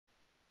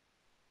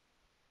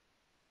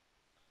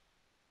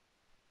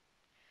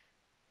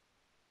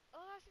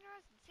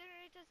guys,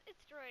 Incinerators,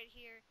 it's Droid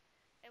here,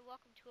 and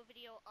welcome to a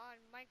video on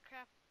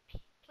Minecraft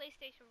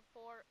PlayStation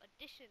 4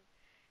 Edition.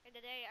 And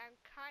today I'm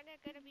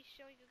kinda gonna be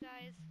showing you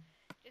guys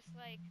just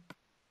like,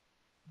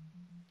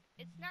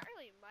 it's not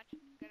really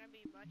gonna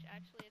be much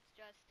actually, it's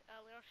just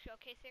a little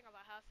showcasing of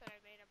a house that I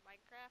made in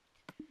Minecraft.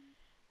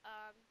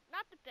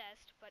 Not the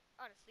best, but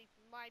honestly,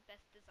 my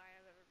best design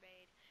I've ever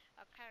made.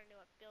 I'm kinda new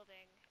at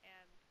building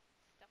and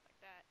stuff like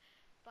that.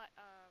 But,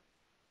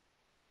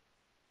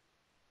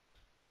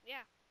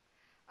 yeah.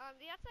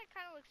 The outside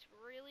kind of looks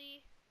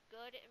really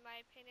good in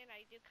my opinion.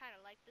 I do kind of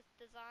like this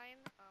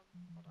design.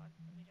 Hold on,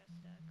 let me just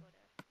go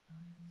to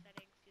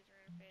settings, user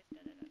interface,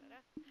 da da da da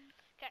da.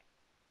 Okay.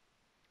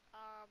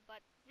 But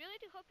really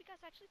do hope you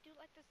guys actually do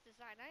like this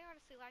design. I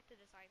honestly like the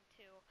design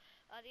too.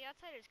 The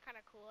outside is kind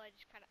of cool. I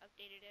just kind of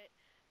updated it.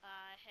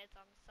 Heads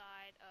on the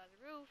side. The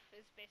roof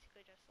is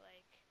basically just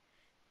like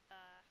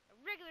a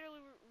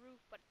regular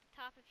roof, but at the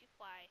top, if you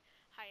fly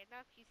high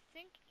enough, you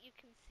think you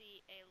can see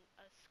a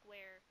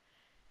square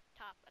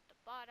top at the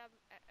bottom.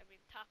 I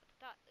mean, top at the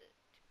top,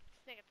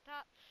 snake at the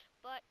top.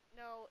 But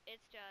no,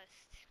 it's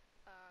just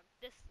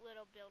this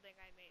little building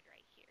I made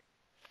right here.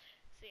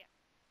 So yeah,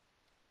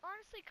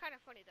 honestly, kind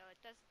of funny though.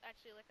 It does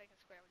actually look like a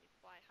square when you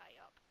fly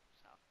high up.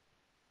 So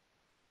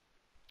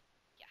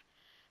yeah,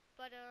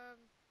 but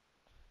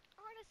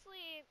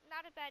honestly,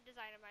 not a bad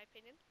design in my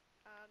opinion.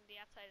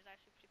 The outside is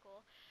actually pretty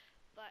cool,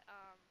 but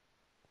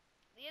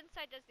the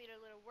inside does need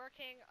a little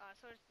working,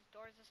 so does the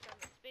door system.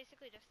 It's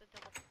basically just a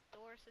double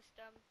door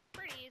system.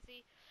 Pretty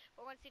easy,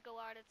 but once you go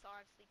out, it's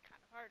honestly kind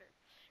of harder.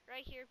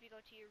 Right here, if you go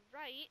to your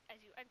right,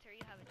 as you enter, you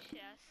have a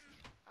chest,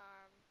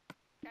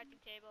 crafting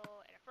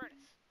table, and a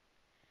furnace.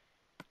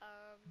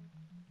 I'm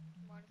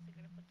honestly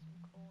going to put some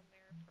coal in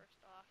there first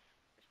off,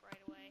 just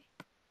right away.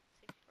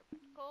 64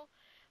 pack of coal.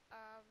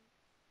 Um,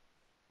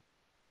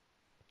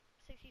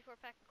 64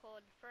 pack of coal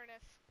in the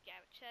furnace, you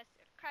have a chest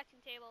and a crafting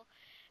table,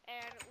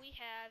 and we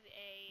have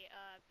a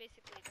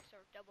basically just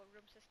sort of double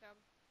room system.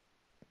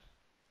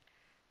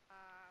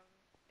 Um,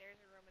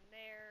 there's a room in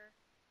there.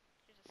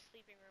 There's a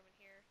sleeping room in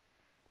here.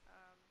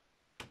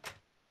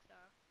 So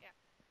yeah,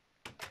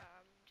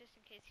 just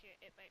in case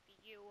it might be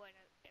you and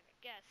a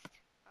guest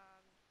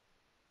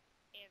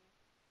in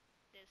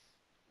this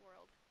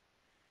world.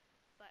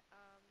 But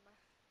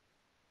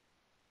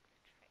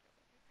try to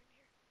open in here.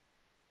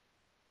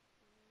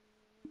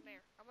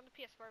 There, I'm on the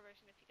PS4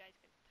 version if you guys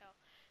can tell.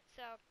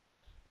 So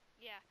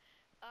yeah.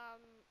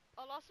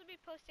 I'll also be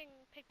posting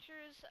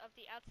pictures of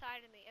the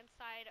outside and the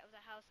inside of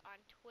the house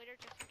on Twitter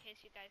just in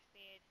case you guys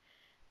need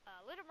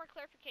a little more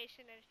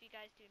clarification. And if you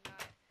guys do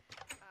not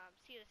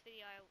see this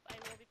video, I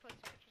will be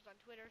posting pictures on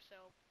Twitter,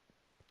 so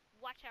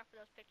watch out for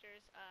those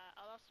pictures.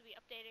 I'll also be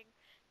updating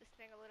this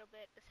thing a little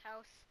bit. This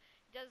house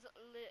does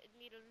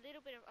need a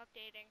little bit of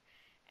updating,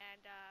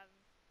 and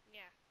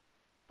yeah.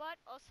 But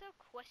also,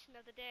 question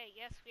of the day.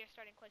 Yes, we are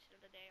starting question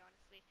of the day,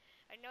 honestly.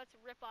 I know it's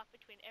a rip-off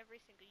between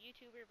every single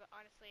YouTuber, but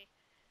honestly,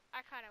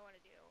 I kind of want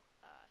to do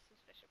some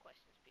special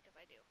questions because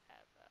I do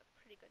have a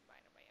pretty good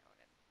mind of my own,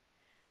 and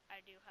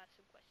I do have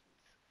some questions.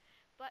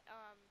 But,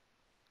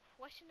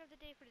 question of the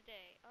day for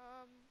today.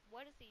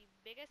 What is the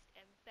biggest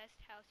and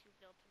best house you've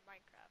built in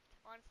Minecraft?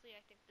 Honestly,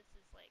 I think this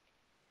is, like,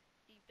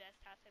 the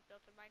best house I've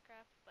built in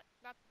Minecraft, but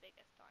not the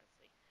biggest,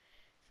 honestly.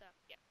 So,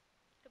 yeah.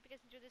 Hope you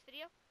guys enjoyed this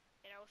video,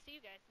 and I will see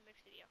you guys in the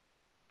next video.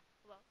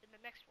 Well, in the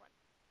next one.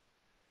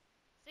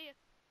 See ya!